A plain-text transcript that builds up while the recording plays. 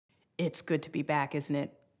It's good to be back, isn't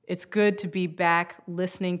it? It's good to be back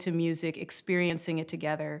listening to music, experiencing it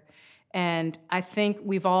together. And I think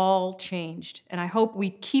we've all changed. And I hope we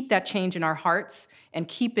keep that change in our hearts and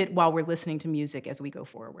keep it while we're listening to music as we go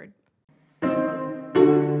forward.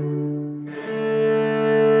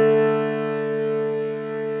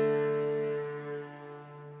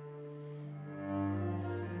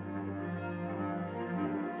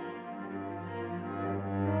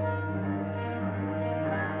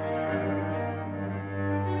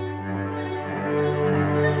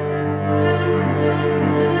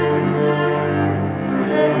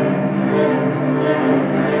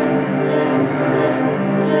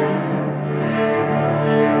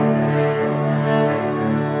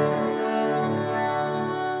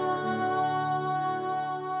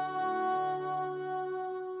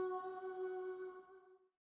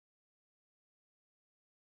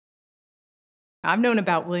 I've known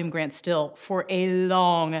about William Grant Still for a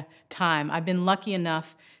long time. I've been lucky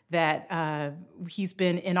enough that he's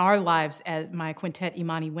been in our lives at my quintet,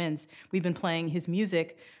 Imani Winds. We've been playing his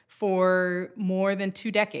music for more than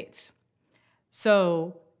 2 decades.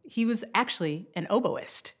 So he was actually an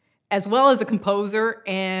oboist, as well as a composer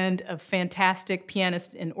and a fantastic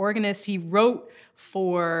pianist and organist. He wrote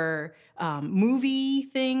for movie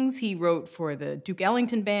things. He wrote for the Duke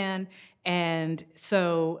Ellington Band. And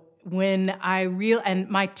so and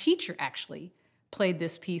my teacher actually played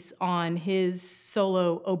this piece on his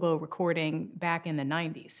solo oboe recording back in the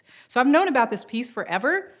 90s. So I've known about this piece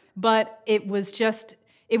forever, but it was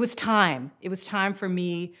time. It was time for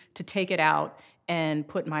me to take it out and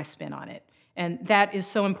put my spin on it. And that is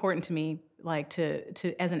so important to me, like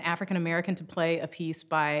to as an African American, to play a piece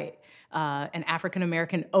by an African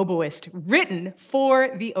American oboist written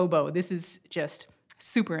for the oboe. This is just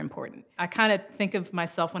super important. I kind of think of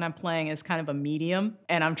myself when I'm playing as kind of a medium,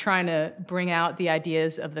 and I'm trying to bring out the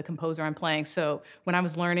ideas of the composer I'm playing. So when I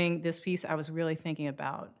was learning this piece, I was really thinking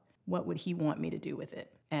about what would he want me to do with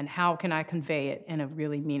it, and how can I convey it in a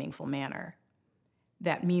really meaningful manner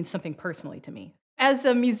that means something personally to me. As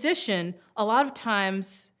a musician, a lot of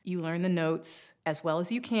times you learn the notes as well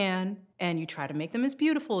as you can, and you try to make them as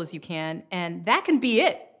beautiful as you can, and that can be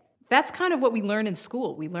it. That's kind of what we learn in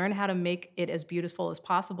school. We learn how to make it as beautiful as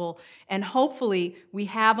possible, and hopefully we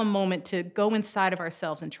have a moment to go inside of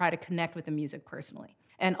ourselves and try to connect with the music personally.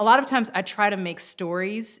 And a lot of times I try to make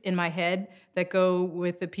stories in my head that go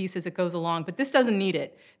with the piece as it goes along, but this doesn't need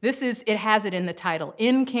it. It has it in the title,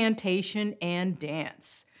 Incantation and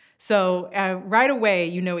Dance. So right away,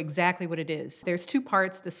 you know exactly what it is. There's 2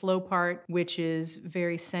 parts, the slow part, which is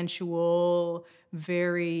very sensual,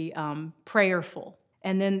 very prayerful.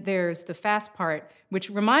 And then there's the fast part, which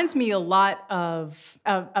reminds me a lot of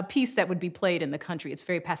a piece that would be played in the country. It's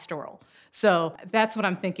very pastoral. So that's what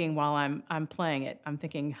I'm thinking while I'm playing it. I'm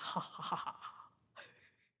thinking, ha, ha, ha, ha.